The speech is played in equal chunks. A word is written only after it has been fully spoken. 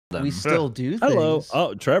We still do things. Hello.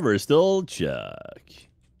 Oh, Trevor is still Chuck.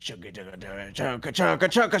 Chugga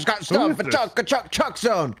got stuff for Chuck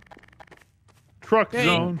zone. Truck Hey.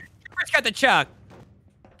 zone. Trevor's got the Chuck.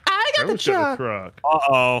 I got the Trevor's got a Chuck. truck.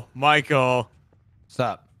 Uh-oh, Michael. What's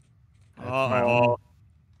up? Uh-oh.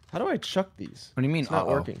 How do I chuck these? What do you mean? It's not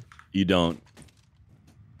working. You don't.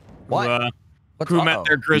 What? What's Who met uh-oh?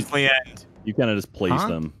 their grisly end? You kind of just place Huh?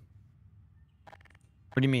 them.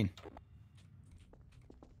 What do you mean?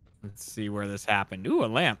 Let's see where this happened. Ooh, a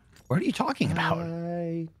lamp. What are you talking about?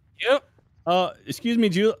 Yep. Excuse me,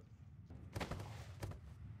 Julie.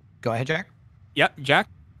 Go ahead, Jack. Yep, Jack.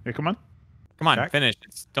 Hey, come on. Come on, Jack? finish.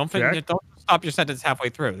 Don't finish. Jack? Don't stop your sentence halfway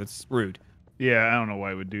through. That's rude. Yeah, I don't know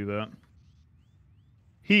why he would do that.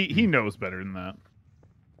 He knows better than that.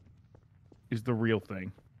 He's the real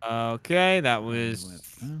thing. Okay, that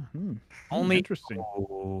was only Interesting.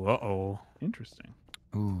 Oh, uh-oh. Interesting.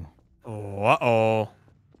 Ooh. Oh, uh-oh.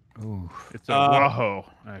 Ooh. It's a Wahoo,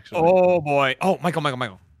 actually. Oh boy. Oh, Michael.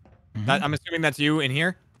 Mhm. I'm assuming that's you in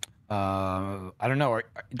here. I don't know.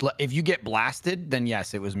 If you get blasted, then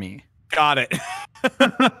yes, it was me. Got it. How All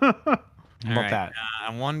about right, that?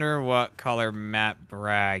 I wonder what color Matt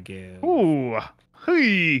Bragg is. Ooh.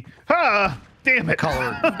 Hey. Ha. Damn it.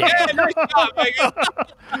 Color. Yeah, nice job, Michael.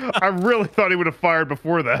 I really thought he would have fired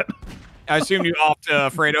before that. I assumed you offed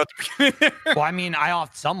Fredo at the beginning there. Well, I mean, I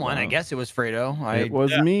offed someone. I guess it was Fredo. It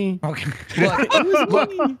was me. Okay.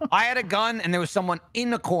 Look, I had a gun and there was someone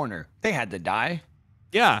in the corner. They had to die.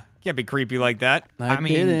 Yeah, can't be creepy like that. I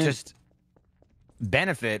mean, didn't. just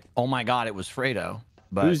benefit. Oh my God, it was Fredo.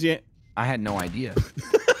 But Who's the? I had no idea.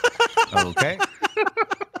 Okay.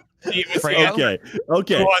 Fredo?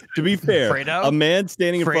 Okay. To be fair, Fredo? a man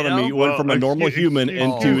standing in front of me Fredo? went from a normal human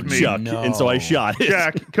into excuse me. Chuck, No. and so I shot it.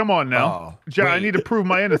 Jack, come on now. Oh, Jack, I wait. need to prove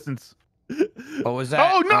my innocence. What was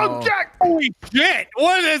that? Oh, no, Jack! Holy shit!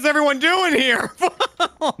 What is everyone doing here?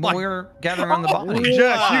 Oh my Well, we were gathering around the body.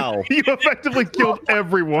 Jack, Wow. you effectively killed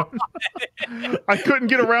everyone. I couldn't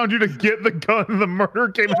get around you to get the gun. The murderer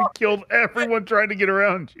came and killed everyone trying to get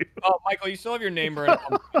around you. Oh, Michael, you still have your name burned up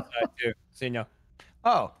on the side too. Senor.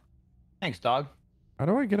 Oh, thanks, dog. How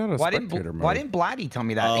do I get out of spectator mode? Why didn't Blatty tell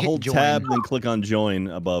me that? Hit Hold join. tab and click on join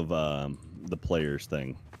above the players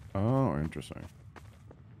thing. Oh, interesting.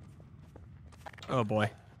 Oh boy.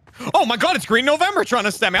 Oh my God! It's Green November trying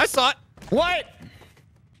to stab me. I saw it. What?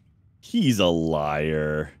 He's a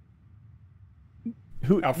liar.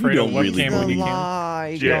 Who Alfredo, you don't what really camera believe you can?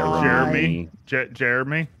 Lie, Jeremy?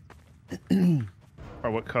 Jeremy?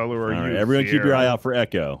 Or what color are All you? right, everyone keep your Sierra? eye out for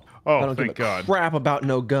Echo. I Oh, don't thank give a God. crap about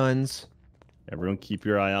no guns. Everyone keep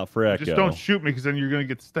your eye out for Echo. Just don't shoot me because then you're going to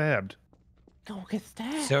get stabbed. Don't get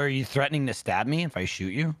stabbed. So are you threatening to stab me if I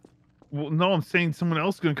shoot you? Well, no, I'm saying someone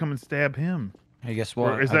else is going to come and stab him. I guess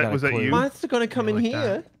what? Or is that- was that you? Monster gonna come in like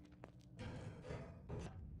here.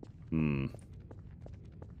 that.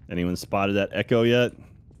 Anyone spotted that Echo yet?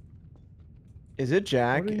 Is it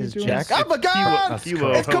Jack? What are you Is doing? Jack? It's Oh my God!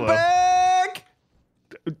 Kilo, It's hello. Quebec!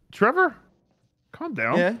 Trevor? Calm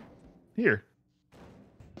down. Yeah, Here.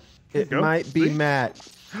 it go. might be See? Matt.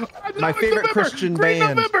 No, My it's favorite November. Christian Green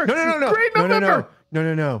band. November. No, no, no, no, Green no, no, November. no,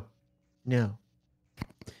 no, no, no.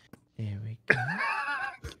 There we go.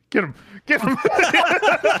 Get him. Get him.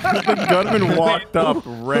 The gunman walked up,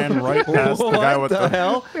 ran right past the guy with What the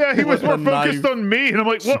hell? Yeah, he was with more the focused knife. on me, and I'm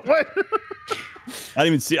like, what? I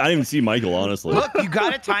didn't even see Michael, honestly. Look, you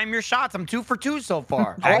gotta time your shots. I'm 2 for 2 so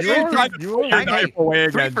far. I Actually, tried to pull your knife away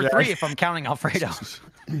 3 again, for Jack. 3 if I'm counting Alfredo.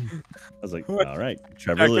 I was like, all right,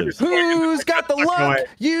 Trevor lives. Who's got the luck? away.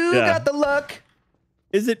 You Yeah. got the luck.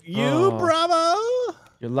 Is it you, Oh. Bravo?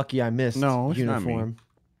 You're lucky I missed. No, it's not me. uniform.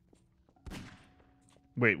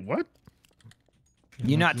 Wait, what?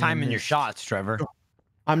 You're not timing your shots, Trevor.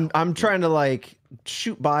 I'm trying to like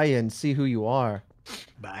shoot by you and see who you are.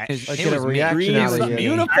 It Like, get a was me. reaction It out was of you.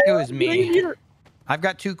 me. It was me. I've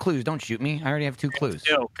got 2 clues. Don't shoot me. I already have 2 clues.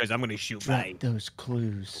 No, because I'm gonna shoot Drop right. those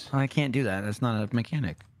clues. I can't do that. That's not a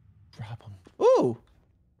mechanic. Drop them. Ooh.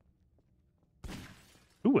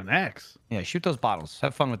 Ooh, an axe. Yeah, shoot those bottles.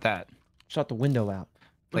 Have fun with that. Shot the window out.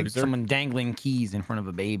 Like Loser. someone dangling keys in front of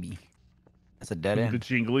a baby. That's a dead The end.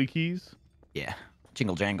 jingly keys. Yeah.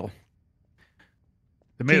 Jingle jangle.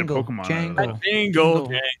 They made Jingle, a Pokemon jangle. out of Jingle,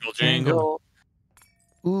 Jingle, jingle, jingle.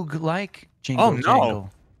 Oog like jingle Oh, no. jangle.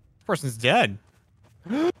 This person's dead.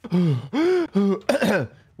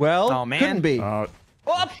 Well, Oh, man. couldn't be. it.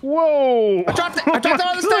 Whoa! I dropped it on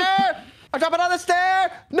the stair. I dropped it on the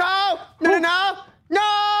stair. No, no, no, no,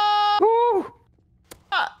 no. Woo!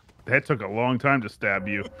 That took a long time to stab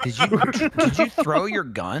you. Did you throw your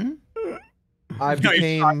gun? I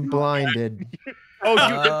became blinded. Oh,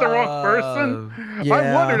 you hit the wrong person? yeah.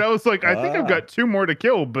 I wondered. I was like, I think I've got 2 more to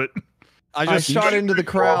kill, but I shot into the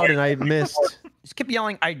crowd and I missed. Just kept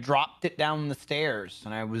yelling. I dropped it down the stairs,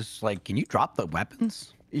 and I was like, "Can you drop the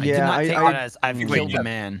weapons?" I did Yeah, not take I- it as I've killed a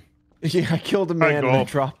man. Yeah, I killed a man and I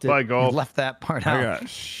dropped it. By You golf. left that part I out. got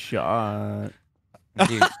shot.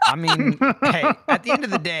 Dude, I mean, hey, at the end of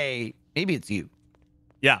the day, maybe it's you.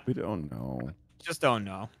 We don't know. Just don't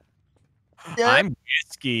know. Yeah. I'm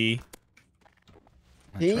whiskey.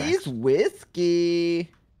 He's whiskey.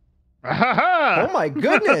 Ah-ha-ha! Oh my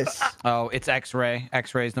goodness. Oh, it's X-ray.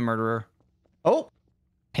 X-ray's the murderer. Oh,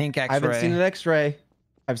 Pink I haven't seen X-ray. an X-ray.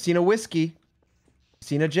 I've seen a whiskey.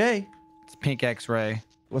 Seen a J. It's pink X-ray.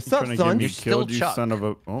 What's Trying up, to get son? me You're still killed, you Chuck. son of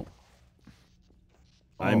a. Oh.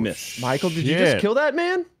 I missed. Michael, did you just shit. kill that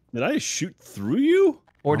man? Did I shoot through you?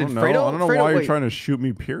 Or I did don't know. Fredo? I don't know Fredo, why you're wait. trying to shoot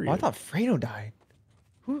me. Period. Oh, I thought Fredo died.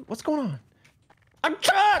 What's going on? I'm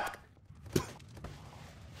Chuck.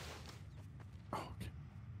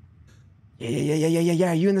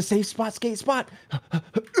 Yeah. You in the safe spot, skate spot?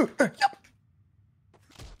 Yep.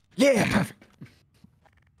 Yeah, perfect.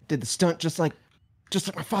 Did the stunt just like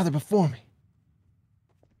my father before me.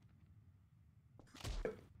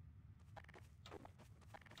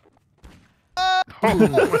 Oh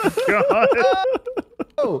my god.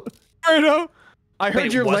 Oh, Fredo. I heard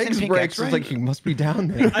Wait, your wasn't legs Pink break. So X-ray? it's like you must be down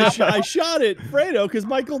there. I shot it, Fredo, because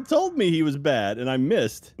Michael told me he was bad, and I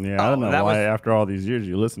missed. Yeah, I don't know that why was- after all these years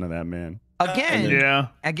you listen to that man. Again, Yeah.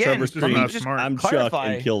 again. Trevor's Let me not just smart. I'm Chuck clarify.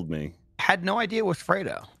 and killed me. Had no idea it was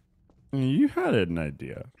Fredo. You had an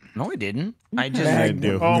idea. No, I didn't. I An just.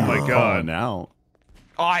 idea of Oh who my you're God. calling out.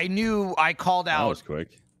 I knew. I called That out was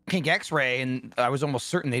quick. Pink X-ray, and I was almost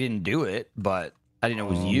certain they didn't do it, but I didn't know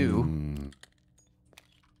it was you.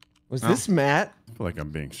 Was this Matt? I feel like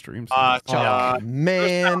I'm being streamed. Oh,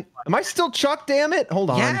 man. Am I still Chuck, damn it? Hold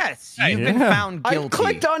on. Yes, you've been Yeah. found guilty. I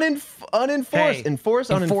clicked on unenforced. Hey, Enforce,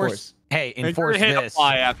 unenforced. Hey, And enforce hit this.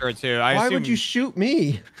 apply after it too. I Why assume... would you shoot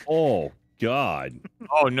me? Oh God.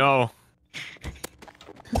 Oh no.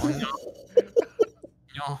 Oh no.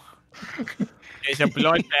 No. There's a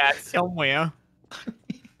bloodbath somewhere.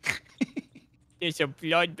 There's a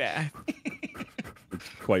bloodbath. It's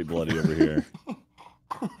quite bloody over here.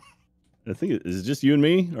 I think is it just you and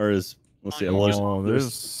me, or is let's see. Well, Oh,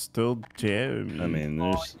 there's still Jeremy. I mean,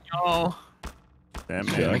 there's No. that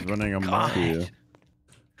man's running amok. two.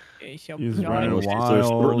 There's a He's Right, running let's see.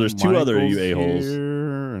 wild. There's two other you Michael's a-holes.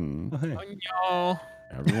 here, and Oh, hey. Oh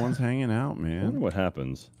everyone's hanging out, I wonder man. what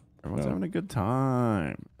happens. Everyone's Oh. having a good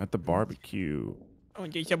time at the barbecue. no. Oh,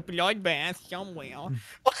 there's a bloodbath somewhere.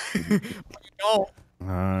 No.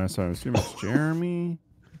 So I'm assuming it's Jeremy.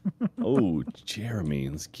 Oh, Jeremy.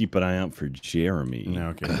 Let's keep an eye out for Jeremy. No,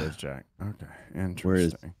 okay, there's Jack. Okay, Where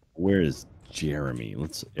is interesting. where is Jeremy?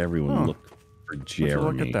 Let's everyone Huh. look for Let's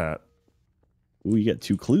Jeremy. look at that. Ooh, you got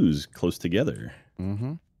two clues close together.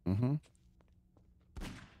 Mm-hmm. Mm-hmm.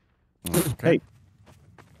 Hey.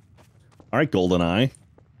 All right, Goldeneye.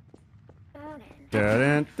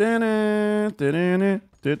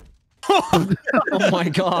 Oh my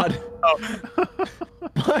god.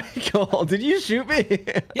 Michael, did you shoot me?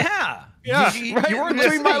 Yeah. Yeah. You, Right you weren't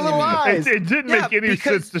between my listening to little me. eyes. It didn't Yeah, make any because-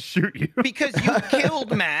 sense to shoot you. Because you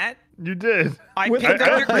killed Matt. You did. I With picked a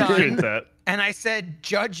up your gun. appreciate gun, that. and I said,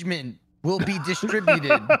 "Judgment will be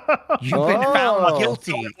distributed. You've been Oh. found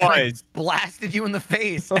guilty." And I was. blasted you in the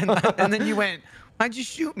face, and then you went, "Why'd you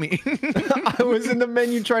shoot me?" I was in the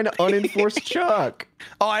menu trying to unenforce Chuck.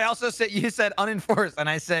 Oh, I also said you said unenforced, and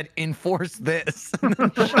I said enforce this.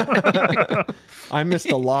 I missed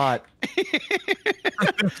a lot.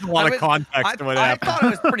 There's a lot of context to what I happened. thought it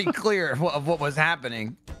was pretty clear of what was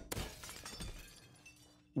happening.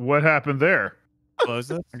 What happened there? Close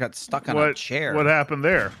this. I got stuck on a chair. What happened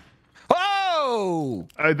there? Oh!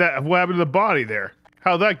 What happened to the body there?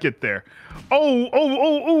 How'd that get there?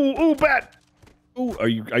 Oh, bat! Ooh, are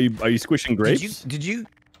you squishing grapes? Did you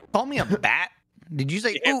call me a bat? Did you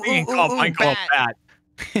say Yeah, ooh, we ooh, can call ooh, ooh, Michael a bat?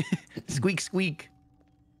 bat. Squeak, squeak.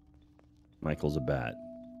 Michael's a bat.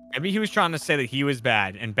 Maybe he was trying to say that he was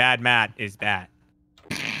bad, and bad Matt is bad.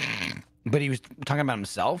 But he was talking about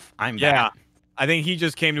himself. I'm Yeah. bat. I think he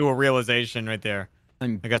just came to a realization right there.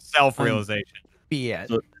 I'm Like a self-realization. yeah.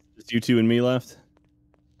 So just you two and me left.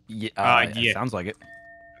 Yeah, yeah. sounds like it.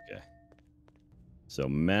 Okay. So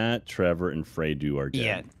Matt, Trevor, and Fredo are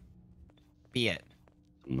dead. Be it.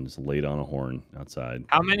 Someone just laid on a horn outside.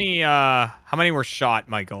 How many were shot,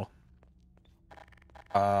 Michael?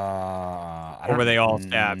 I Or were they all don't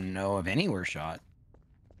stabbed? know if any were shot.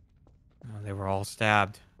 Oh, they were all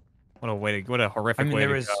stabbed. What a horrific I mean, way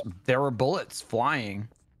there to go. were bullets flying.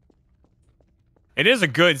 It is a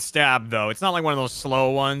good stab though. It's not like one of those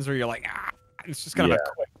slow ones where you're like, ah. It's just kind of a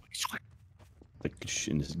quick. Like,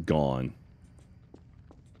 and it's gone.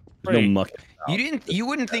 There's Pretty- no muck. You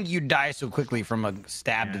wouldn't think you'd die so quickly from a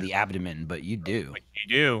stab to the abdomen, but you do. You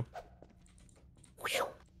do.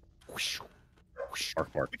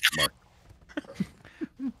 Mark, mark, mark.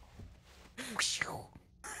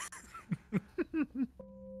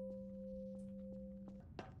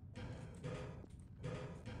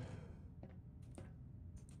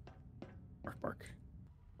 Mark,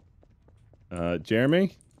 mark.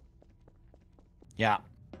 Jeremy? Yeah,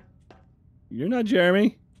 You're not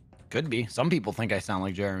Jeremy. could be. Some people think I sound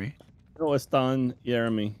like Jeremy. No, it's Don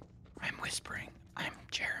Jeremy. I'm whispering. I'm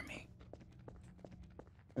Jeremy.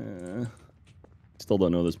 Still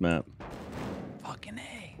don't know this map. Fucking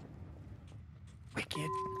A. Wicked.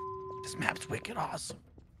 This map's wicked awesome.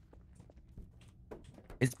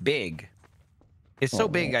 It's big. It's so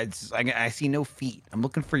big. I see no feet. I'm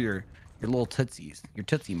looking for your little tootsies, your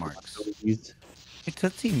tootsie marks. Your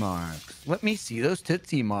tootsie marks. Let me see those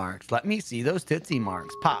tootsie marks. Let me see those tootsie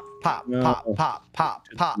marks. Pop, pop, No. pop, pop, pop,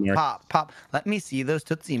 pop, Mark. pop, pop. Let me see those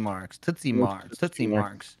tootsie marks. Tootsie No marks. tootsie Tootsie mark.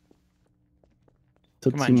 marks.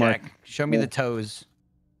 Tootsie Come on, mark. Jack. Show me the toes.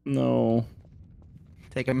 No.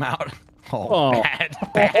 Take them out. Oh, Oh. bad,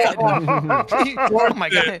 bad. Oh my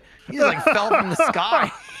god, he like fell from the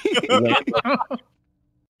sky.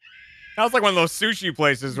 That was like one of those sushi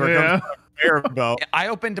places where it Yeah. comes air belt. I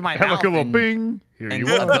opened my Had mouth. like a little and- bing. Here and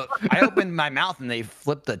you are. I opened my mouth and they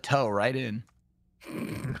flipped the toe right in.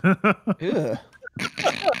 Ugh. I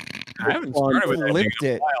haven't started with that in Flipped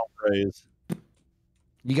a it. while. Phrase.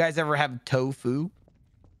 You guys ever have tofu?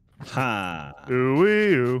 Ha. Ooh,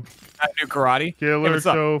 ooh. I do karate. Killer what's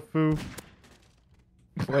up? tofu.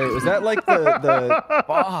 Wait, was that like the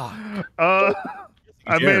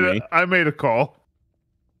Jeremy. I made a call.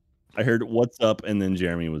 I heard what's up, and then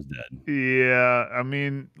Jeremy was dead. Yeah, I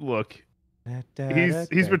mean, look.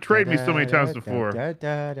 He's betrayed me so many times before.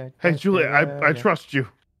 Hey, Julie, I trust you.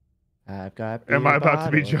 I've got Am I about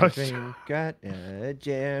to be bottle of judged? drink at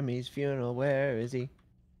Jeremy's funeral. Where is he?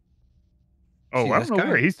 Oh, See I this don't know guy?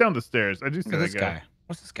 where. He's down the stairs. I do see Look at that this guy.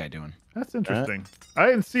 What's this guy doing? That's interesting. I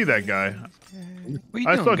didn't see that guy. What are you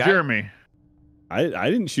I doing, saw guy? Jeremy. I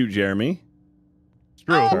didn't shoot Jeremy. It's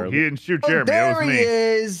true. Oh. He didn't shoot Oh, Jeremy. there That was he me.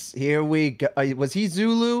 is. Here we go. Was he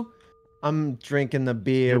Zulu? I'm drinking the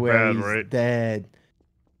beer You're where bad, he's right? dead.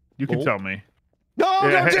 You can Oh. tell me. No,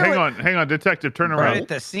 Yeah, don't do hang it. on, hang on, detective, turn Right around. at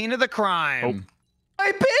the scene of the crime.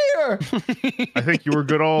 My beer. I think you were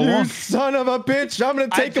good all You along. son of a bitch. I'm going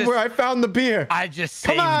to I take him just- where I found the beer. I just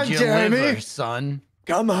Come saved on, your Jeremy. liver, son.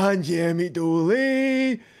 Come on, Jeremy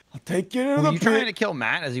Dooley. I'll take you to Were the you trying to pit. kill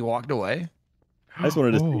Matt as he walked away? I just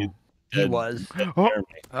wanted to see. Oh. He dead- was. dead Oh. Jeremy.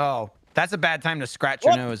 Oh, that's a bad time to scratch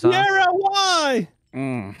your What? nose, huh? Sierra, why?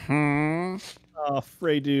 Mm-hmm. Oh,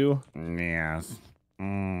 Fredu. Yes.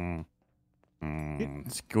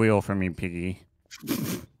 Squeal for me, piggy.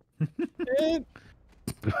 God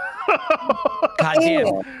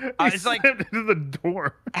damn. I He was like- slammed into the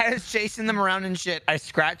door. I was chasing them around and shit. I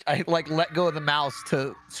like let go of the mouse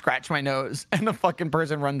to scratch my nose, and the fucking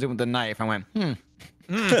person runs in with a knife. I went,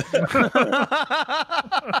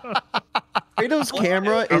 Kratos'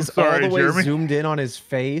 camera I'm is sorry, all the way Jeremy. zoomed in on his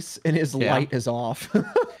face, and his Yeah. light is off.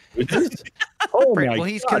 Oh Great. my Well,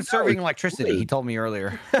 he's God, conserving that was electricity. He told me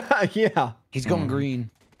earlier. Yeah. He's going green.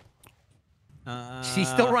 He's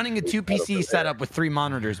still running a 2 PC setup with 3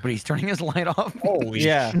 monitors, but he's turning his light off. Holy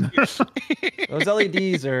Yeah. Those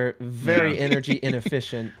LEDs are very energy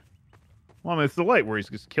inefficient. Well, I mean, it's the light where he's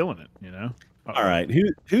just killing it, you know? All right,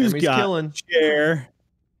 who's Jeremy's got killing. chair?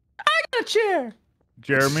 A chair.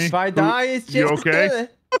 Jeremy? If I die, it's just you okay?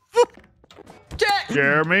 Jack.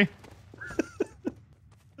 Jeremy?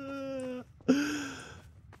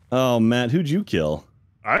 Oh, Matt, who'd you kill?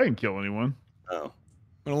 I didn't kill anyone. Oh,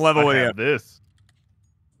 I'm gonna level I with you. have this.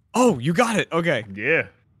 Oh, you got it. Okay. Yeah.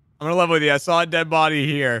 I'm gonna level with you. I saw a dead body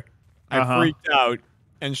here. I Uh-huh. freaked out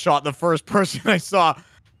and shot the first person I saw.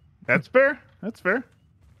 That's fair. That's fair.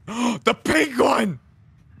 The pink one!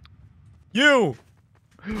 You!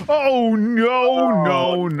 Oh,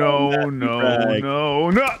 no, no, Matt, no, no, brag. no,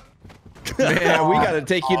 no. Man, we got to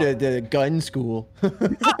take you to gun school.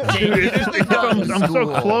 Dude, I'm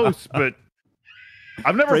so close, but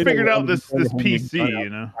I've never Fredo figured out wanted this to go home and PC, find out. you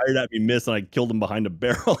know? Fired at me, missed, and I killed him behind a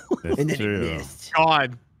barrel. That's And then it true. missed.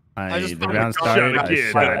 God. I just the found round a gun. started, Shot I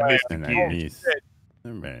again, shot, I missed and again. I missed.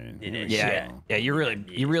 Man. Yeah, you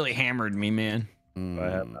really hammered me, man. I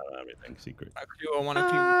have not everything secret. I do. I want to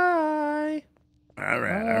keep. Hi. All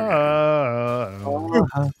right.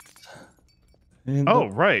 Oh,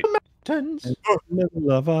 right. buttons. Never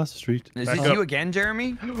love our street. Is Back this up. you again,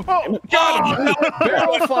 Jeremy? Oh, got him!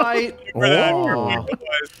 Barrel fight. Oh.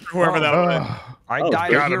 Whoever that was. I Oh,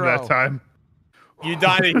 died a Got him hero. that time. You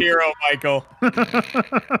died a hero, Michael.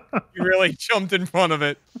 You really jumped in front of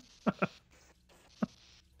it.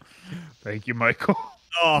 Thank you, Michael.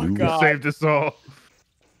 Oh, You God. saved us all.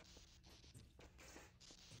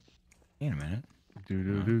 Wait a minute.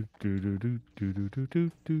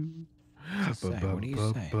 What What do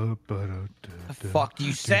you say? The fuck do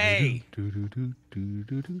you say?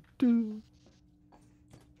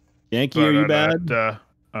 Yankee, are you bad?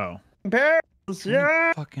 Oh. Barrels.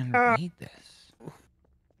 Yeah. Fucking read this.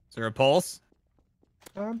 Is there a pulse?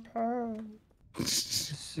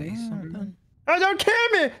 Just say something. Oh, don't kill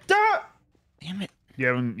me! Don't! Damn it. You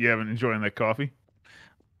haven't enjoying that coffee?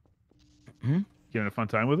 Hmm? You having a fun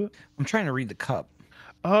time with it? I'm trying to read the cup.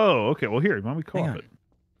 Oh, okay. Well, here, why don't we Hang cough on. it?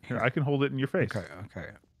 Here, I can hold it in your face.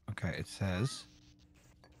 Okay. It says.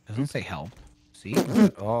 Doesn't say help. See?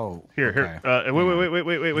 Oh. Here, okay. here.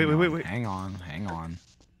 Wait. Hang on. Hang on.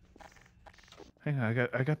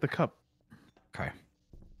 I got the cup. Okay.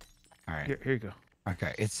 All right. Here you go.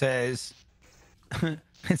 Okay. It says.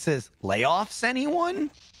 It says layoffs.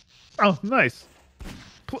 Anyone? Oh, nice.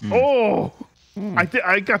 Oh,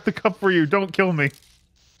 I got the cup for you. Don't kill me.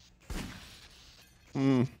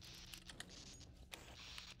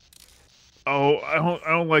 Oh, I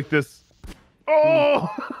don't like this. Oh.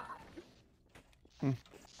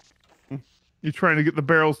 You're trying to get the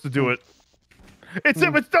barrels to do it. It's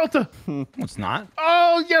him. It's Delta. It's not.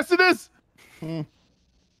 Oh, yes, it is.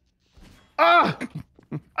 Ah.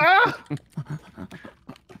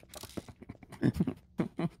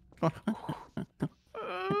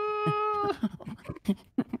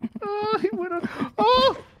 He went up.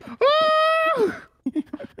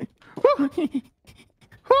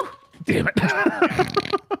 Damn it.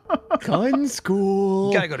 Gun school.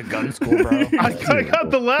 You gotta go to gun school, bro. I got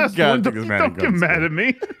the last Gotta one. take this man Don't to get gun mad school. at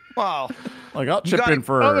me. Wow. Like, I'll chip gotta- in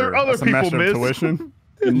for other a semester people of miss. tuition.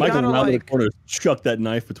 And Michael gotta, round the like- corner, chucked that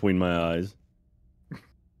knife between my eyes.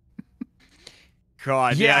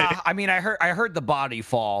 God, Yeah, I mean, I heard the body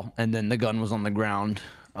fall, and then the gun was on the ground.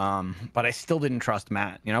 But I still didn't trust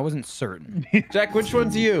Matt. You know, I wasn't certain. Jack, which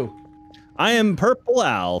one's you? I am purple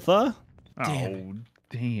alpha. Oh,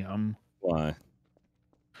 damn. Why?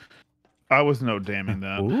 I was no damning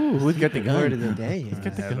that. Ooh, who's got the gun? Word of the day. Who's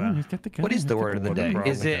got the Yeah. gun? Who's got the gun? What is the Who's got word of the gun? day? Who's got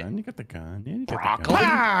Is the it gun? You got the gun. Yeah, you got broccoli? the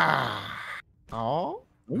gun. Oh.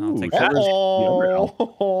 Ooh, take Trevor's that. the other alpha.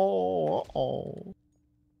 Oh.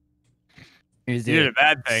 Is You did a it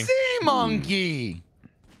bad thing. sea monkey?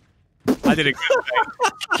 I did a good thing.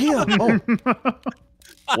 Kia. Oh,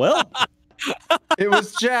 Well, it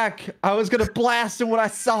was Jack. I was gonna blast him when I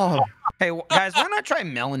saw him. Hey, guys, why not try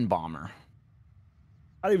melon bomber?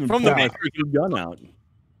 I didn't even From pull the my maker. freaking gun out.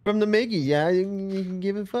 From the Miggy, yeah, you can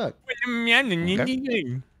give a fuck. Pretty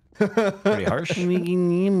harsh.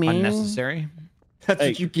 Unnecessary. That's Hey.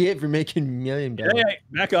 what you get for making $1 million. Hey,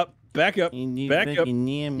 back up. Back up. Back up.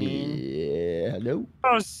 Yeah, hello.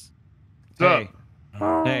 What's Hey,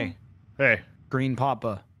 up? hey, Hey, Green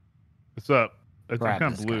Papa, what's up? It's grab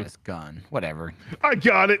kind this of blue. guy's gun. Whatever. I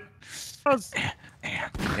got it.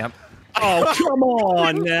 Yep. Oh, come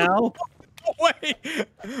on now. Wait.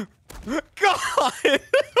 God.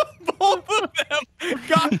 Both of them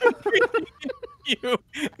got you.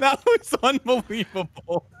 That was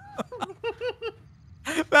unbelievable.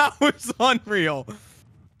 That was unreal.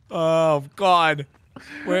 Oh, God.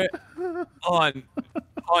 Wait. On.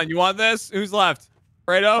 You want this? Who's left?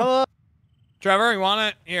 Fredo? Trevor, you want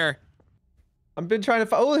it? Here. I've been trying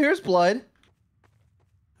to. Oh, here's blood.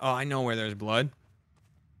 Oh, I know where there's blood.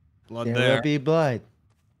 Blood There there. will be blood.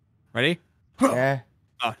 Ready? Yeah,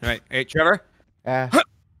 Oh, right. Hey, Trevor. yeah,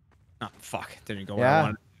 Oh, fuck. Didn't go where I yeah.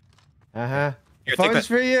 wanted. Uh-huh. Here, take Phone's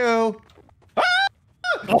that. for you.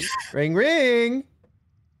 Ring, ring.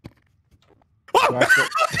 So, I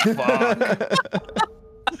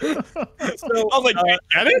was like,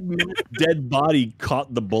 get it? dead body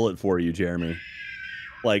caught the bullet for you, Jeremy.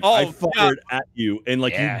 Like Oh, I yeah. fired at you, and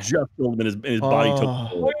like Yeah. you just killed him, and his body took the Oh.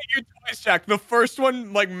 bullet. Look at you twice, Jack. The first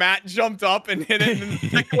one, like, Matt jumped up and hit it, and the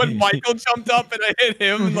second one, Michael jumped up and I hit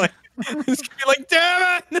him. And, like, it's gonna be like,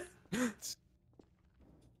 damn it!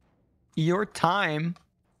 Your time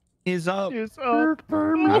is up. It's up.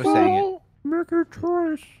 I was saying it. Make a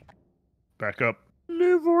choice. Back up.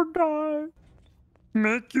 Live or die.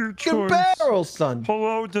 Make your Good barrel, son.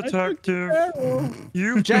 Hello, detective.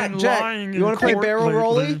 You've Jack, you want to play barrel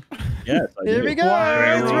rolly? Yes, I Here do. we go.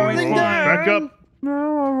 Why It's are we rolling going down. Back up.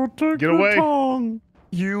 No, I will take Get your away. tongue.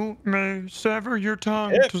 You may sever your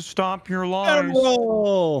tongue Yep. to stop your lies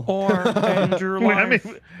Roll. or end your Wait,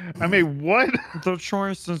 life. I made what? The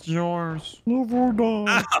choice is yours.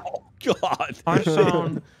 Ow, God. I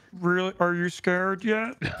sound really. Are you scared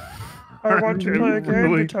yet? I want to I'm play a game,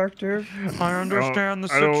 really- detective. I understand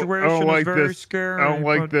the I don't situation like is very this. scary. I don't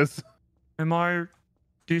like but this. Am I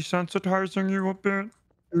desensitizing you a bit?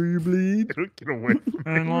 Do you bleed? Get away from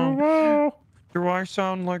And me. do I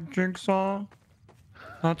sound like Jigsaw?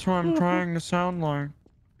 That's what I'm trying to sound like.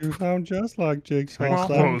 You sound just like Jigsaw.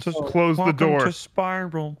 Welcome Close, to, close the welcome door. to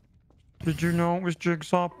Spiral. Did you know it was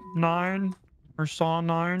Jigsaw 9 or Saw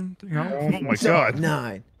 9? Yeah, Oh my So, god.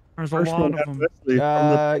 9. there's a lot of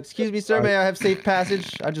them. Excuse me, sir. May I have safe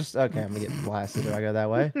passage? Okay, I'm gonna get blasted if I go that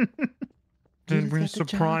way. Did we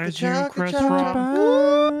surprise you, Chris Rock?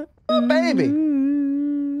 Rock? Oh, baby.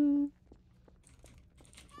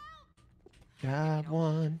 Got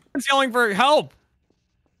one. It's yelling for help.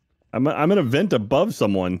 I'm in a vent above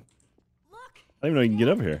someone. I don't even know you can get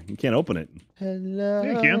up here. You can't open it. Hello.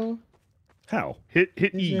 Yeah, you can. How? Hit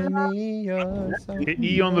Is E. it me or Hit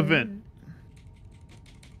E on the vent.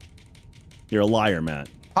 You're a liar, Matt.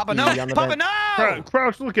 Papa, Easy no! on the Papa, bed. no!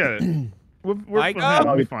 Crouch, look at it. Mike,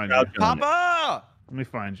 Let me find you. Papa! Let me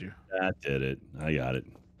find you. That did it. I got it.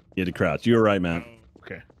 You had to crouch. You were right, Matt.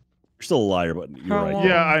 Okay. You're still a liar, but you were right. Hello.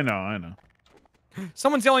 Yeah, I know.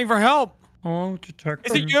 Someone's yelling for help. Hello,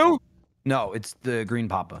 detective. Is it you? No, it's the green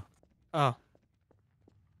Papa. Oh.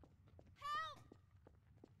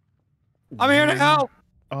 I'm here to help.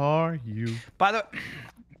 Are you? By the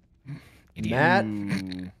Matt,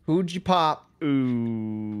 who'd you pop?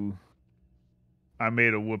 Ooh. I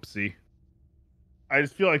made a whoopsie. I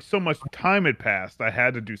just feel like so much time had passed. I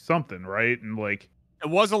had to do something, right? And like It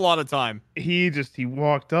was a lot of time. he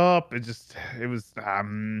walked up. It was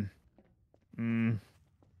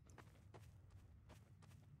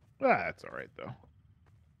that's all right though.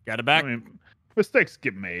 Got it back. I mean, mistakes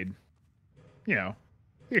get made. You know,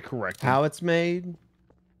 get corrected. How it's made?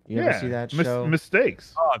 You ever see that show?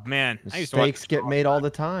 Mistakes. Oh man, I used to watch Mistakes get made all the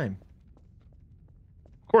time.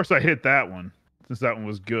 Of course, I hit that one since that one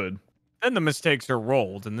was good, Then the mistakes are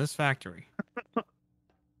rolled in this factory.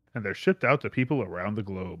 and they're shipped out to people around the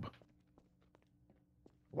globe.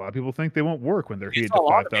 A lot of people think they won't work when they're heated to all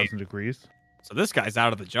automated. 5,000 degrees. So this guy's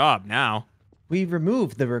out of the job now. We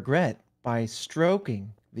remove the regret by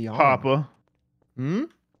stroking the arm. Papa, Hmm?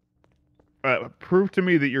 prove to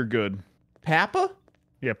me that you're good. Papa?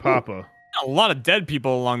 Yeah, Papa. A lot of dead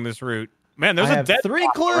people along this route. Man, there's I a have dead 3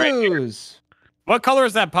 Papa right here. clues. What color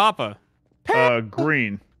is that Papa?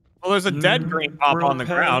 Green. Well, there's a dead green Papa on the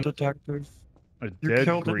ground. Detective. A You dead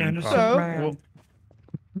killed an green innocent Papa. man. Well,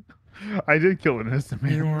 I did kill an innocent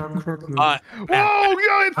man. You are crooked. Whoa, yo,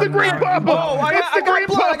 it's the green Papa! Oh, I It's the got green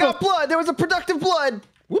blood. I Papa! got blood. There was a productive blood.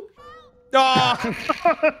 Whoop. Oh,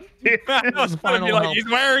 that was funny. Final Like, help. he's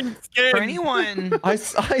wearing skin. For anyone, I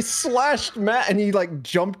slashed Matt and he like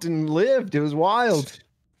jumped and lived. It was wild.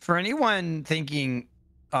 for anyone thinking,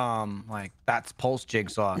 like that's Pulse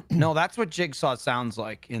Jigsaw. No, that's what Jigsaw sounds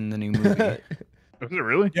like in the new movie. Is it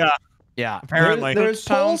really? Yeah, Apparently. There's it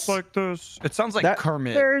sounds Pulse. like this. It sounds like That-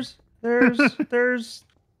 Kermit. There's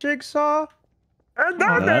Jigsaw. And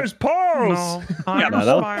then No, there's Pulse. No, I'm No,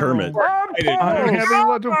 that was Spiral. Kermit. I'm having a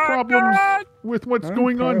lot of problems with what's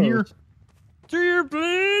going on here. Do you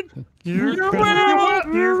bleed? You're You crazy.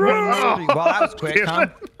 will. You're will. crazy. Well, that was quick, huh?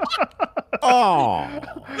 Oh.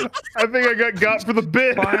 I think I got for the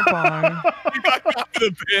bit. Bye bye.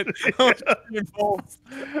 The bit.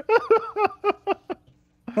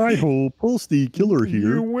 Hi ho, Pulse the Killer You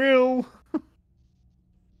here. will.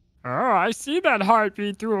 Oh, I see that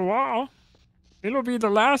heartbeat through a wall. It'll be the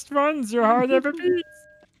last ones your heart ever beats.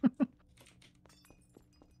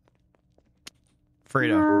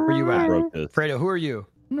 Fredo, where you I at? broke this. Fredo, who are you?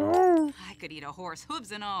 No, I could eat a horse,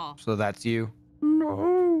 hooves and all. So that's you. no,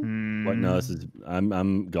 What? No, this is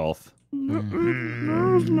I'm golf.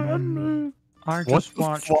 no, it's not me. I What just the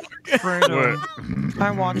watched fuck? Fredo. What?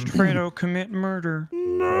 I watched Fredo commit murder.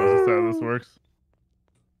 Oh, is this how this works?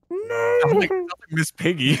 I'm like Miss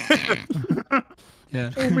Piggy. Yeah.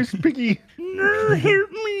 Oh, Miss Piggy. No,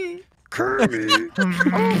 help me. Kermit.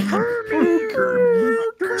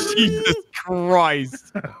 Jesus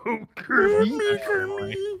Christ. Oh, Kirby.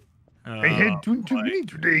 I had too many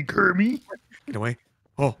today, Kirby. Get away.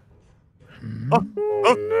 Oh.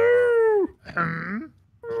 Hmm?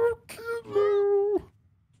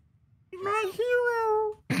 My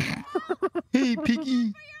hero. Hey,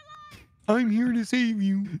 Piggy. I'm here to save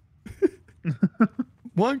you.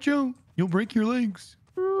 Watch out. You'll break your legs.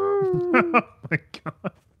 Oh my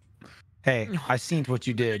god. Hey, I seen what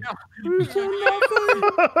you did.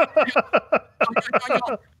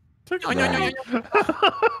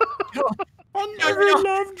 I never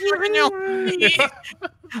loved you.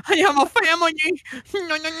 I have a family.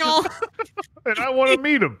 No. And I want to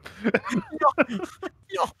meet him.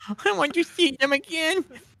 No, I want to see them again.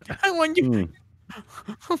 I want to.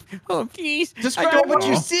 Oh, please. Describe what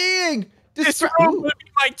you're seeing. This room will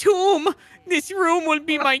be my tomb. This room will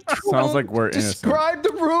be my tomb. Sounds like we're innocent. Describe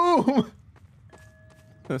the room.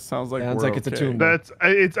 That sounds like Sounds we're like it's a okay. tomb.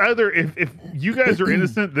 It's either if you guys are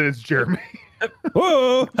innocent, then it's Jeremy.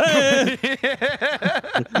 Whoa! Hey!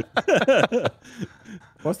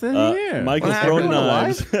 What's in here? Mike is What throwing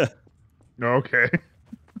happened? knives. Okay.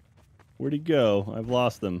 Where'd he go? I've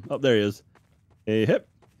lost him. Oh, there he is. Hey hip.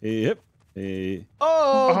 Hey hip. Hey.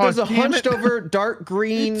 Oh, Oh, there's a damn hunched it. over dark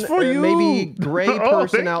green, It's for you. maybe gray Oh,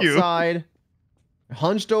 person thank you. outside.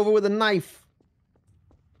 Hunched over with a knife.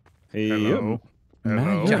 Hey Hello. hip.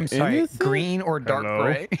 Hello. You're I'm sorry, innocent? green or dark Hello?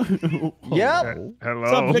 gray? Yep.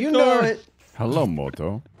 Hello. You know it. Hello,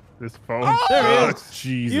 Moto. This phone. There he is. sucks.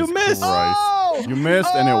 Jesus You missed. Christ. Oh! You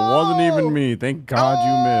missed, and it wasn't even me. Thank God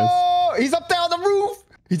you missed. Oh, he's up there on the roof.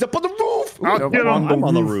 He's up on the roof. I'll Up get him. I'm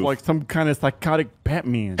on the roof. like some kind of psychotic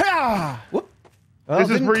Batman. Ah! Whoop. Oh, This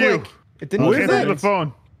it is didn't for you. click. It didn't Who click. is Answer it? the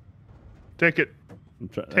phone. Take it.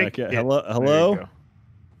 Take Okay, it. hello. There Hello.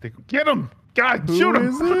 you go. Get him. God, Who shoot him.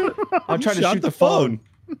 is it? I'm You trying to shot shoot the phone.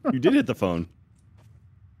 You did hit the phone.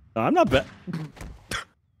 No, I'm not bad.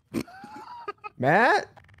 Matt?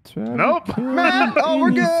 Nope. Matt? Oh,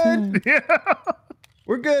 we're good. Yeah.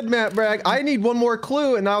 We're good, Matt Bragg. I need one more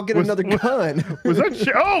clue and I'll get another gun. Was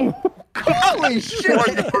that oh? Holy shit!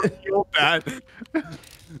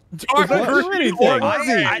 Don't that do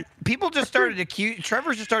anything. People just started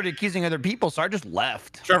Trevor just started accusing other people, so I just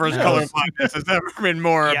left. Trevor's colorblindness has never been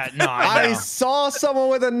more. Yeah, no, I saw someone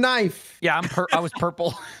with a knife. Yeah, I was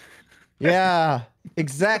purple. Yeah,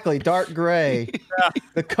 exactly. Dark gray.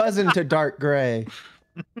 The cousin to dark gray.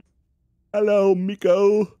 Hello,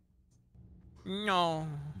 Miko. No.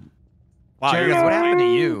 Wow, Jerry, you're what happened to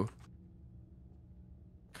you?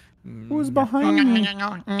 Who's behind me?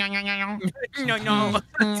 No. I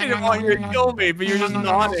didn't want you to kill me, but you're just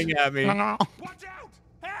nodding at me.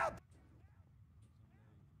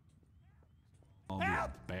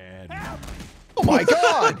 Oh my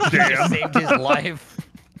god! He just saved his life.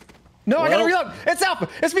 No, I gotta reload. It's Alpha.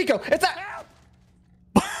 It's Miko. It's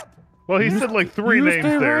Well, he said like three You names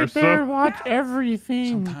stay there, right there. so Watch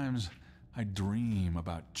everything. Sometimes I dream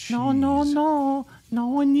about cheese. No. No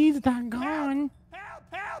one needs that gun.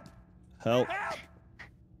 Help.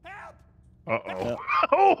 uh-oh.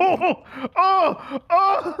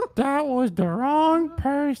 Oh. That was the wrong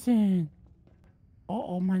person.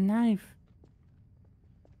 Uh-oh, my knife.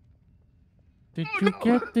 Did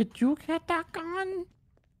you get that gun?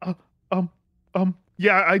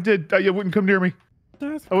 Yeah, I did. You wouldn't come near me.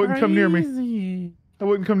 That's I wouldn't come near me. crazy. I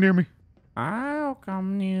wouldn't come near me. I'll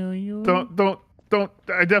come near you. Don't.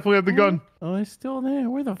 I definitely have the gun. Oh, it's still there.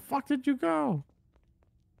 Where the fuck did you go?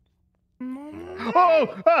 Oh!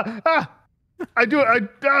 I do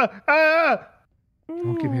it.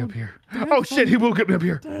 Don't get me up here. Oh shit! He will get me up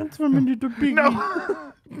here. That's from into the big.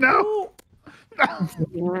 No.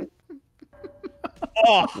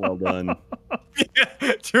 Well done.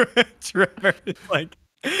 Trevor is like,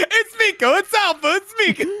 it's Miko, it's Alpha, it's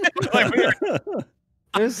Miko.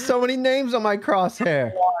 There's so many names on my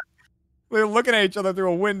crosshair. We're looking at each other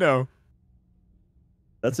through a window.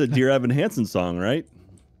 That's a Dear Evan Hansen song, right?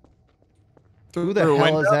 Who the Through a hell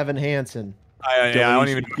is window? Evan Hansen? I don't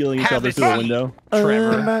even. Killing each Have other a through a seat. window.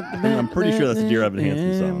 Trevor. I'm pretty sure that's a Dear Evan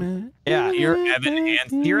Hansen song. Yeah, You're Evan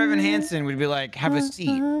Hansen. Dear Evan Hansen would be like, have a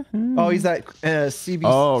seat. Oh, he's that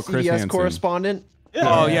CBS Chris Hansen. correspondent.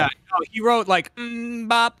 Oh yeah. No, he wrote like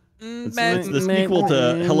bop. It's the sequel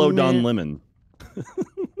to Hello, Don Lemon.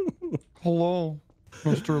 Hello,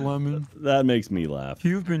 Mr. Lemon. That makes me laugh.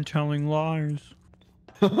 You've been telling lies.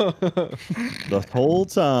 The whole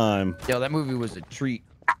time. Yo, that movie was a treat.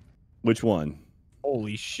 Which one?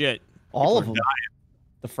 Holy shit. All of them.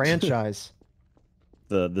 The franchise.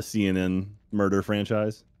 The CNN murder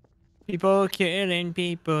franchise? People killing,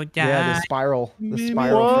 people die. Yeah, the Spiral. The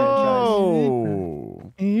Spiral franchise.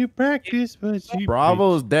 Whoa. You practice what you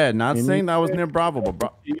Bravo's dead. Not saying that I was near Bravo,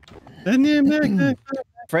 but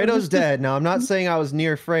Fredo's dead. Now, I'm not saying I was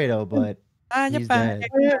near Fredo, but he's dead.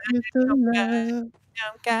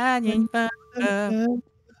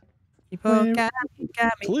 People got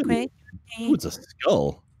me Clue. crazy. Ooh, it's a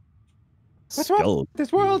skull. What's wrong? Skull.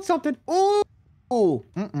 This world something. Ooh.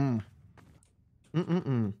 Mm-mm.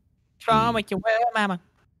 Mm-mm-mm. What's wrong with your world, mama?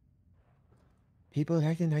 People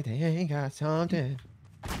acting like they ain't got something.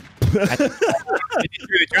 Through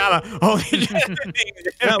the drama. Holy shit.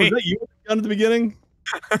 Matt, was that you at the beginning?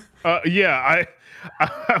 Yeah,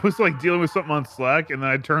 I was like dealing with something on Slack, and then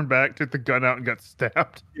I turned back, took the gun out, and got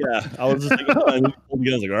stabbed. Yeah, I was just like, oh, and he pulled the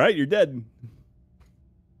gun. I was like, all right, you're dead.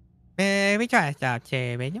 We try to stop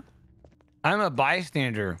baby. I'm a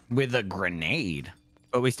bystander with a grenade.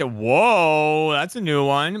 But we still, whoa, that's a new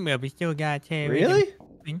one. But we still got Really?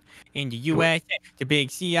 in the U.S. The big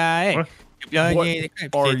CIA. What?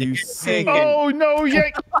 Are you saying? Oh no! Yeah.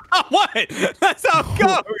 What? That's how it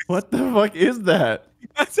goes. What the fuck is that?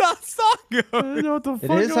 That's how the song I goes. don't know what the fuck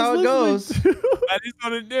It is I how was it goes. listening to. That is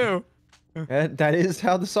what it do. That is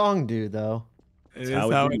how the song do, though. It is how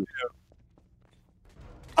how it it do. do.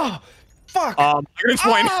 Oh, fuck! I'm gonna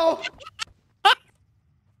explain. Oh!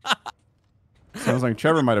 Sounds like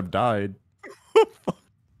Trevor might have died.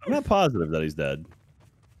 I'm not positive that he's dead.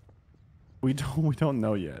 We don't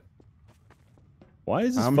know yet. Why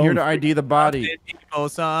is this I'm phone here to ID the body. Oh,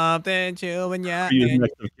 something chilling, yeah. Are you his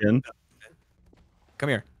next of kin? Come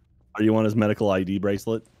here. Are you on his medical ID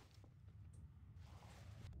bracelet?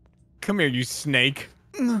 Come here, you snake.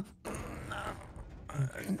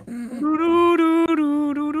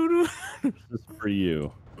 This is for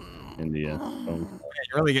you, India. You're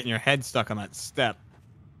really getting your head stuck on that step.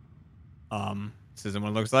 This isn't what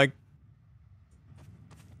it looks like.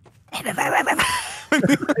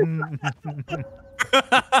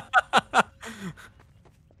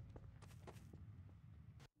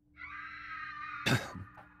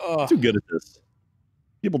 Too good at this.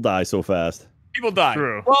 People die so fast. People die.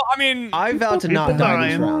 True. Well, I mean, I vow to not People die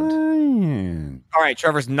this dying. round. all right,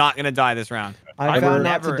 Trevor's not gonna die this round. I vow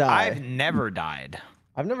not to die. I've never died.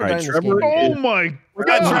 I've never All right, died in this Trevor. game. Oh my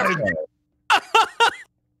got god!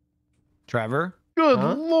 Trevor? Good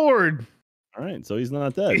Huh? lord! All right, so he's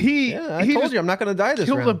not dead. Yeah, I told just you I'm not gonna die this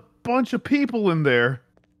killed round. a bunch of people in there.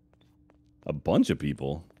 A bunch of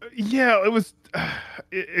people. Yeah, it was.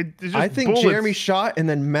 It's just I think bullets. Jeremy shot and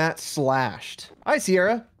then Matt slashed. Hi,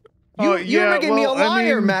 Sierra. Oh, You're yeah, making me a well, I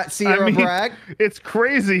liar, mean- Matt Sierra I mean, Bragg. It's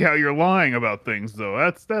crazy how you're lying about things, though.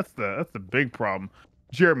 That's the big problem.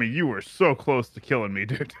 Jeremy, you were so close to killing me,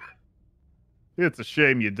 dude. It's a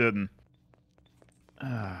shame you didn't.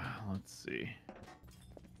 Let's see.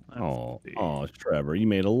 Oh, Trevor, you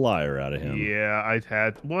made a liar out of him. Yeah, I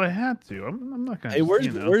had. Well, I had to. I'm not gonna. Hey, where's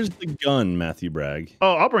you know. where's the gun, Matthew Bragg?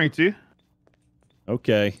 Oh, I'll bring it to you.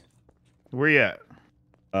 Okay. Where you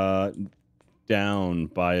at? Down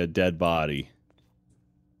by a dead body.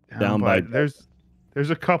 Down by- There's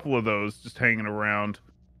a couple of those just hanging around.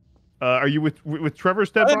 Are you with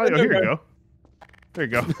Trevor's dead Oh, body? Oh, here you okay. go. There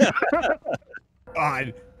you go.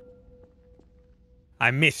 God. I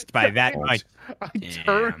missed by that much. I Damn.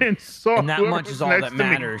 turned and saw And that whoever much was is all next that to me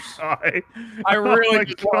matters. die. I Oh really my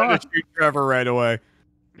just wanted God. to shoot Trevor right away.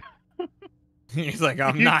 He's like,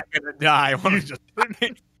 I'm not gonna die. I want to just.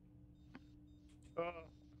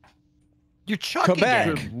 You're Chuck Quebec.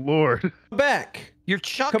 again. Good lord. Back. You're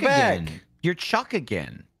Chuck Quebec. again. You're Chuck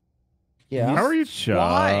again. Yeah. How are you?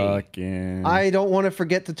 Chucking. I don't want to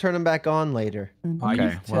forget to turn them back on later.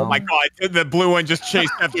 Okay. Oh my God! The blue one just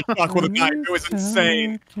chased after Chuck with a knife. It was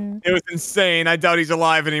insane. It was insane. I doubt he's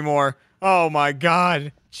alive anymore. Oh my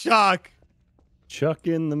God, Chuck! Chuck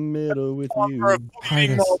in the middle with For a you. fleeting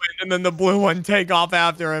Titus. moment, and then the blue one take off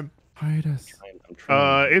after him. Hide us. I'm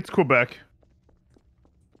trying. It's Quebec.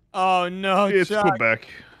 Oh no, It's Chuck! Quebec.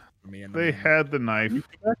 They had the knife.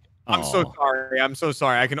 I'm so Aw. sorry. I'm so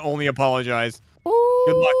sorry. I can only apologize.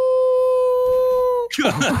 Good luck.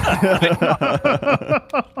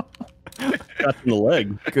 Got in the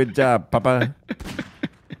leg. Good job, Papa.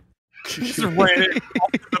 Just ran it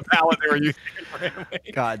off the pallet they were using and ran away.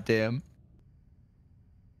 God damn.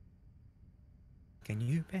 Can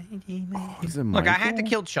you Was it Look, I had to Michael?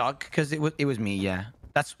 kill Chuck because it was me. Yeah.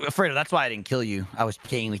 That's Fredo. That's why I didn't kill you. I was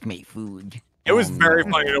playing with my food. It was Oh, very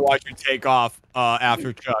no. funny to watch you take off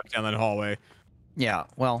after Chuck down that hallway. Yeah.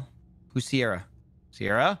 Well, who's Sierra?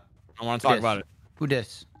 Sierra? I want to talk Yes. about it. Who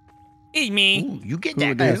dis? It's me. Ooh, you get Who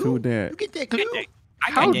that dis? clue? Who dat? You get that clue?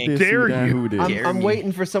 How This, dare who dat, you? who dis? I'm Jeremy.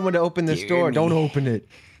 waiting for someone to open this door. Don't Jeremy. open it.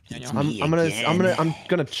 It's I'm me gonna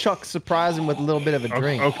again. Chuck surprise him with a little bit of a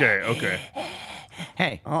drink. Okay.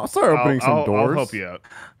 Hey. I'll start opening some doors. I'll help you out.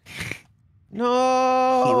 Here we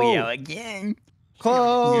No. go again.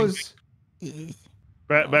 Close.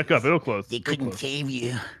 Back up. It'll close. They It'll couldn't close. save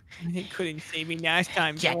you. They couldn't save me last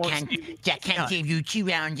time. Jack They won't can't, save me Jack this can't time. save you 2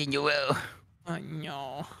 rounds in a row. Oh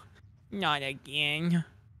no, not again.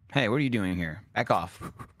 Hey, what are you doing here? Back off.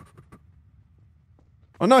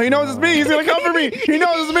 Oh no, he knows it's me. He's gonna come for me. He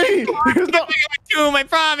knows it's me. There's no- Doom, I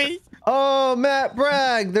promise. Oh, Matt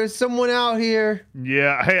Bragg, there's someone out here.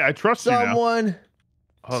 Yeah. Hey, I trust you now. Someone.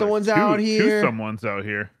 Oh, Someone's there's out Two here. someone's out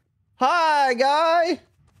here. Hi, guy.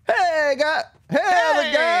 Hey, guy. Hey,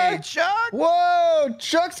 other guy. Chuck. Whoa,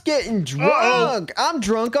 Chuck's getting drunk. I'm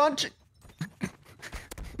drunk on.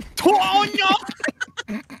 Oh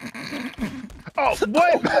no! Oh,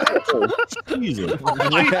 what? Jesus. What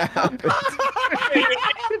happened?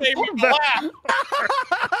 Made me laugh.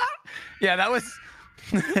 Yeah, that was.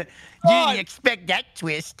 You didn't expect that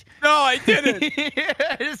twist. No, I didn't.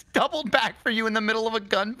 I just doubled back for you in the middle of a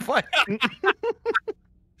gunfight.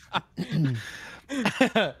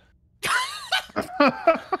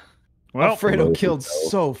 Well, Alfredo killed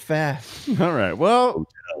so fast. All right. Well,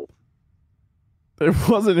 it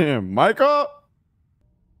wasn't him. Michael?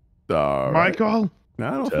 All right. Michael. No,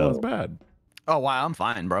 I don't feel as bad. Oh wow, I'm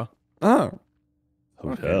fine, bro. Oh.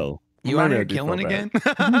 Hotel. You Well, out maybe here I do feel killing bad.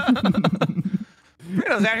 again?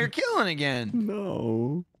 Fredo's out here killing again.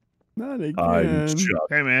 No. Not again. I'm Chuck.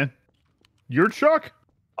 Hey, man. You're Chuck?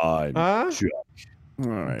 I'm Huh? Chuck. All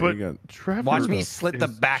right. But you got Trevor Watch me slit the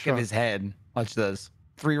is back of Chuck. his head. Watch this.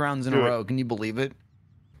 3 rounds in Do a it. row. Can you believe it?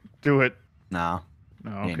 Do it. Nah. Oh,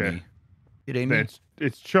 It ain't okay. me. It ain't me.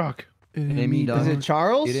 It's Chuck. It ain't me, dog. Is it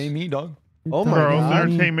Charles? It ain't me, dog. Oh my Charles God.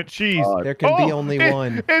 Entertainment Cheese. There can be Oh, only it-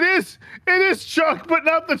 one. It is Chuck, but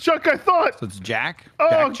not the Chuck I thought. So it's Jack? Oh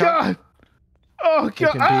Jack Chuck? God. Oh There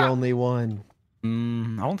God. can be only one. I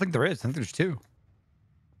don't think there is. I think there's 2.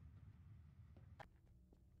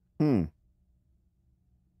 Hmm.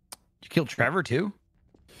 You killed Trevor too?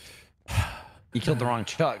 You killed the wrong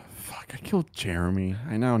Chuck. Fuck, I killed Jeremy.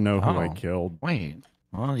 I now know who I Oh. killed. Wait.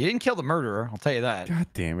 Well, you didn't kill the murderer. I'll tell you that. God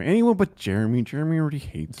damn it. Anyone but Jeremy. Jeremy already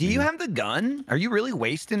hates Do me. you have the gun? Are you really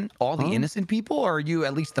wasting all the Huh? innocent people, or are you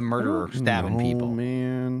at least the murderer stabbing No, people?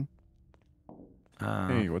 man.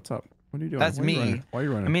 Hey, what's up? What are you doing? that's Why are you me. running? Why are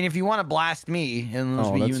you running? I mean, if you want to blast me, and it'll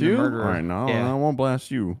oh, be you that's and you? the murderer. All right, no, yeah. I won't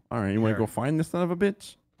blast you. All right, you want to Sure. go find this son of a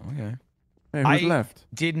bitch? Okay. Hey, who's I- left?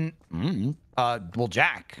 Didn't. Well,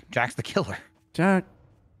 Jack. Jack's the killer, Jack.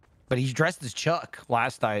 but he's dressed as Chuck.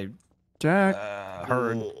 Last I Jack.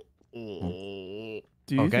 heard. Do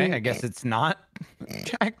you Okay, think, I guess it's not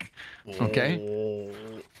Jack. Okay.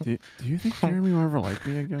 Do you think Jeremy will ever like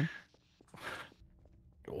me again?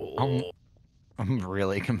 I'm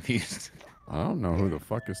really confused. I don't know who the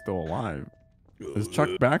fuck is still alive. Is Chuck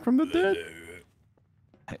back from the dead?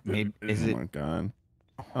 Maybe is Oh it my god.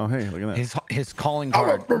 Oh hey, look at that. his calling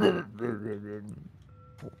card?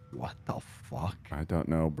 What the fuck? I don't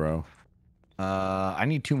know, bro. I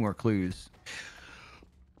need 2 more clues.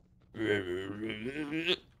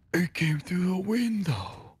 It came through the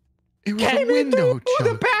window. It was a window,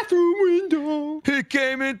 The bathroom window. It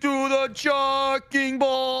came in through the chucking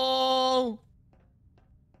ball.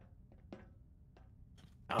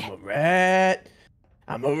 I'm a rat.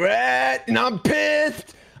 I'm a rat, and I'm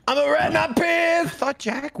pissed. I'm a rat, and I'm I pissed. thought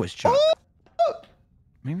Jack was Chuck.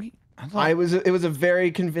 Maybe I thought. It was a very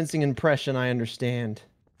convincing impression. I understand.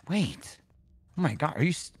 Wait. Oh my god, are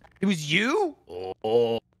you? It was you?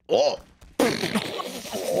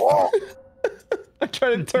 I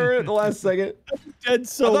tried to turn it at the last second. Dead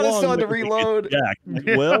so I thought I long. still had to waiting reload. get Jack.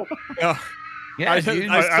 Well, Yeah, I dude.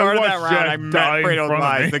 started watched that round. I Jack met die in Fredo's front of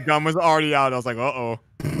eyes. me. The gun was already out. I was like, uh-oh.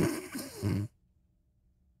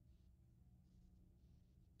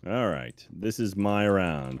 all right. This is my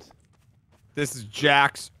round. This is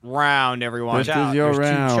Jack's round, everyone. This Watch is out, your there's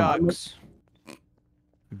 2 round. Chucks.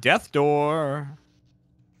 Death door.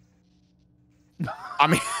 I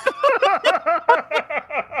mean,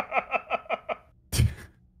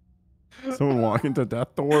 Someone walk into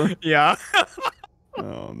that door? yeah.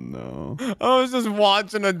 Oh no. I was just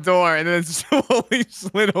watching the door and then it slowly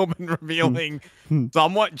slid open, revealing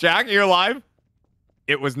somewhat. Jack, are you alive?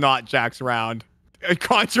 It was not Jack's round.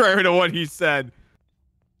 Contrary to what he said.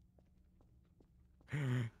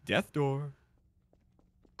 Death door.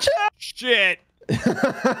 Shit.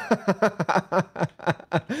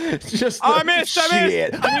 Just I missed.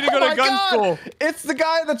 shit. I need to go Oh to my gun God! school. It's the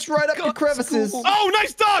guy that's right up the crevices. Oh,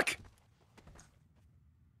 nice duck.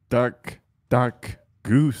 Duck,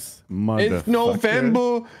 goose, motherfucker. It's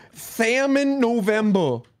November. Salmon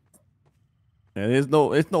November. It's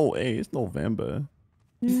November.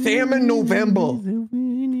 Salmon November.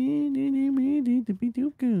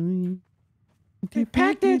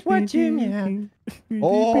 Packed is what you mean.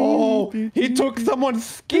 Oh, he took someone's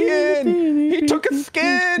skin. He took a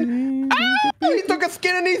skin. Ah, he took a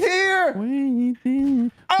skin and he's here.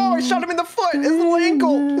 Oh, I shot him in the foot. His little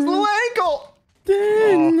ankle. His little ankle.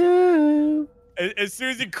 Is as soon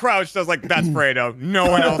as he crouched, I was like, "That's Fredo. No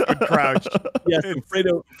one else would crouch." Yes,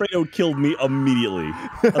 Fredo killed me immediately.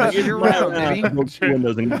 Like, You're right,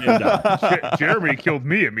 baby. Jeremy killed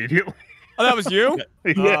me immediately. Oh, that was you?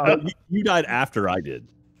 Yeah. You died after I did.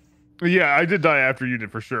 Yeah, I did die after you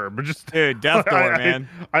did for sure, but just Dude, Death Door, man.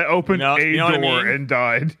 I opened You know a what I door mean? and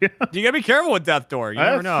died. You gotta be careful with Death Door. You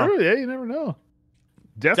never know. That's true. Yeah, you never know.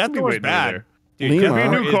 Death Definitely Door's waiting bad. there. Dude, Lima. Could be a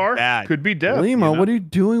new is car. bad. Could be death. Lima, you know? what are you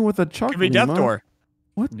doing with a truck? Could be Death Lima? Door.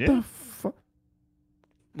 What Yeah. the fuck?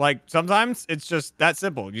 Like sometimes it's just that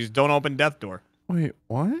simple. You just don't open Death Door. Wait,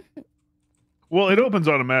 what? Well, it opens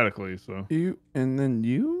automatically, so. You and then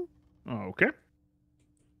you? Oh, okay.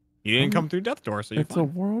 You didn't come through Death Door, so you're It's fine. a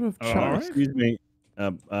world of All choice. right. Excuse me,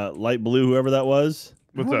 light blue, whoever that was.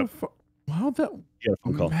 What's How up? the How that Yeah,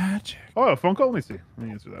 phone call. magic? Oh, a phone call? Let me see. Let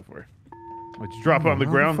me answer that for you. Would you drop it on the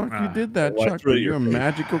How ground? The fuck Ah. you did that, Why Chuck? throw But your you're a face?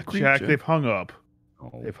 magical creature. Jack, they've hung up.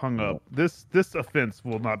 Oh, They've hung oh. up. This offense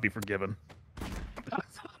will not be forgiven.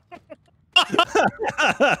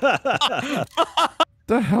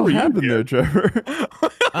 The hell happened there, Trevor?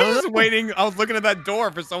 I was just waiting. I was looking at that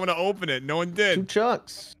door for someone to open it. No one Two did.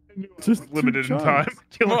 chucks. Just two Limited in time. chunks.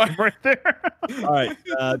 Killing him right there. All right,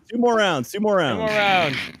 2 more rounds. 2 more rounds. Come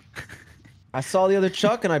around. I saw the other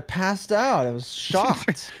Chuck and I passed out. I was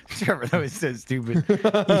shocked. Trevor, that was so stupid.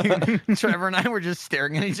 Trevor and I were just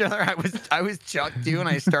staring at each other. I was Chuck too, and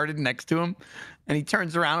I started next to him, and he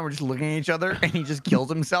turns around and we're just looking at each other, and he just kills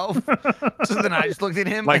himself. So then I just looked at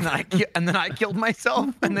him, Like- and then I killed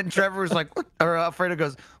myself, and then Trevor was like, what? Or Fredo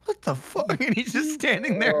goes, "What the fuck?" And he's just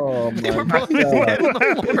standing there. Oh, They my were both just God. dead on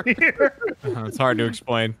the floor. Here. It's hard to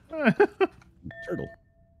explain. Turtle.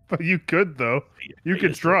 But you could, though. You could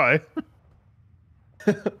Yes, try.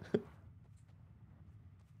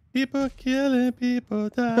 People killing, people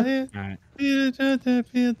dying. Alright. Feel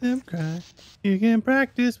them cry. You can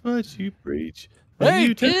practice what you preach. Hey,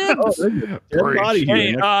 you kids! Dead body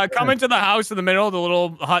here. Hey, come into the house in the middle, the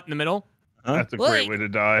little hut in the middle. Huh? That's a great way to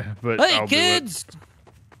die, but I'll do it.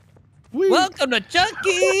 Welcome to Chuck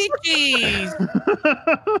E. Cheese.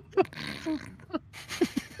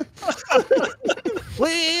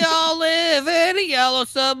 We all live in a yellow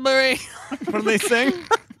submarine. What do they sing?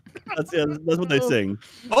 That's what they sing.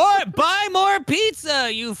 Or buy more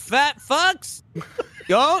pizza, you fat fucks.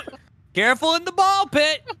 Don't. Careful in the ball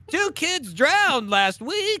pit. 2 kids drowned last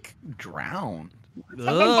week. Drowned.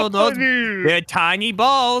 Oh, those they're tiny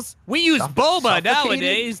balls. We use boba suffocated?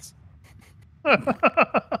 nowadays.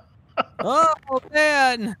 Oh,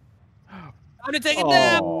 man. Time to take a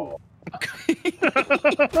nap. Oh,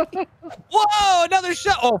 Whoa, another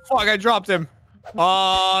shot. Oh, fuck, I dropped him.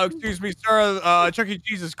 Excuse me, sir. Chuck E.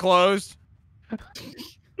 Cheese is closed.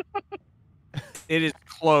 It is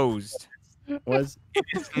closed. was It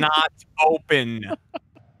is not open.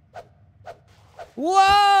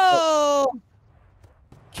 Whoa!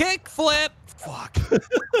 Kick flip. Fuck.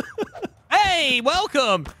 Hey,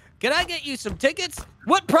 welcome. Can I get you some tickets?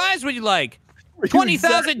 What prize would you like?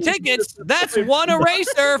 20,000 tickets. That's 1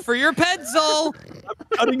 eraser for your pencil.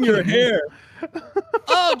 cutting your hair.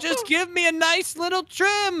 Oh, just give me a nice little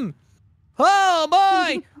trim. Oh,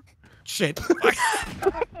 boy. Shit.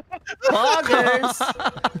 Poggers.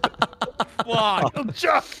 Fuck.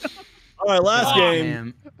 Chuck. All right, last Oh, game.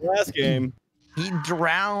 man. Last game. He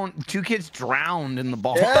drowned. 2 kids drowned in the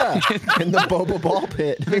ball. Yeah, in the boba ball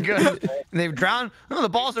pit. Because they've drowned. No, the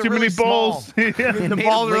balls are Too really many balls. small. Yeah. They The made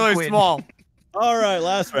ball's of really liquid. small. All right,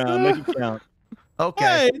 last round. Make it count. Okay.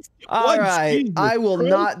 Hey, it's All one right, Jesus I will Christ.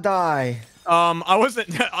 not die. I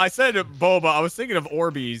wasn't. I said boba. I was thinking of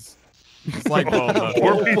Orbeez. It's like boba.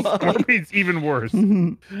 Orbeez even worse.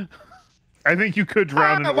 I think you could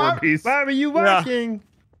drown in Orbeez. Why were you Yeah. working?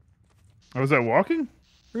 Oh, was that walking?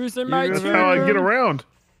 Who's in my That's how I get turn? around.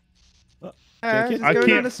 Just I going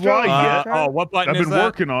can't on a fly stroll. yet. Oh, what button I've is been that?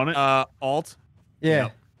 working on it. Alt.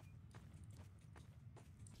 Yeah.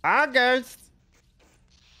 August.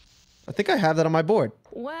 I think I have that on my board.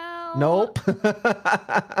 Well. Nope. How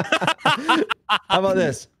about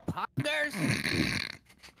this?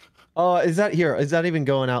 Oh, is that here? Is that even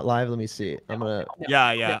going out live? Let me see. I'm gonna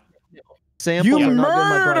Yeah, yeah. samples You are not good in my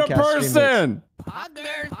murdered a broadcast stream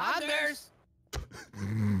mix.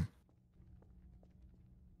 person.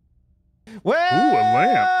 Well, Ooh, a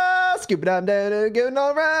lamp. scoop it down, down, getting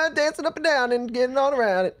all around, dancing up and down, and getting all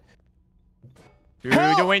around it. Through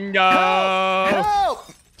Help! the window. Help!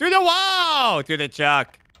 Through the wall. Through the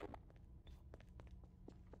chuck.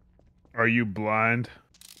 Are you blind?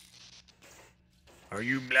 Are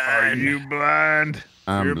you Are blind? you blind?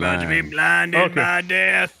 I'm You're about to be blind. blinded Okay. by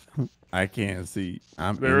death. I can't see.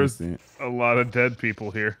 I'm There is- innocent. A lot of dead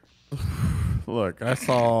people here. Look, I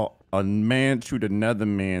saw a man shoot another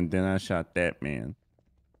man, then I shot that man.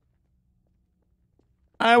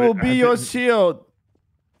 I will be your shield.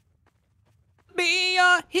 Be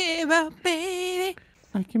your hero, baby.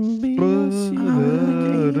 I can be your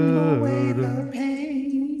shield.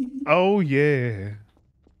 Oh yeah.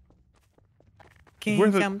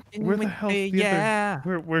 Where the Something hell's with the yeah.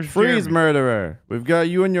 other? Where's Freeze, Jeremy? murderer. We've got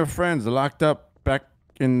you and your friends locked up back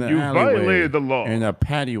in the You alleyway violated the law. in a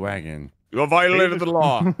paddy wagon. You violated the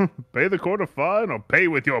law. Pay the court a fine or pay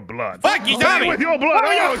with your blood. Fuck you, Pay Tommy! with your blood.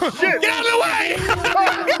 Oh shit! Get out of the way!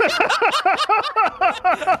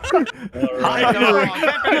 Hot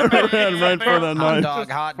dog. Ran right for that Hot knife. dog,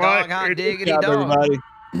 hot Fine. dog, hot diggity Good job, dog. everybody.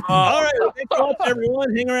 All right, well, thanks a lot,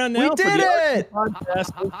 everyone. Hang around now. We for did the it!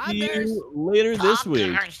 podcast. We'll see you later this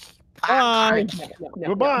week. Bye.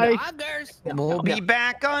 Goodbye. We'll be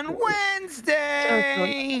back on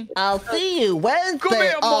Wednesday. I'll see you Wednesday,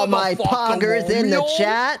 here, all my motherfucker, poggers in the Romeo.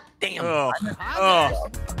 chat. Damn. Oh.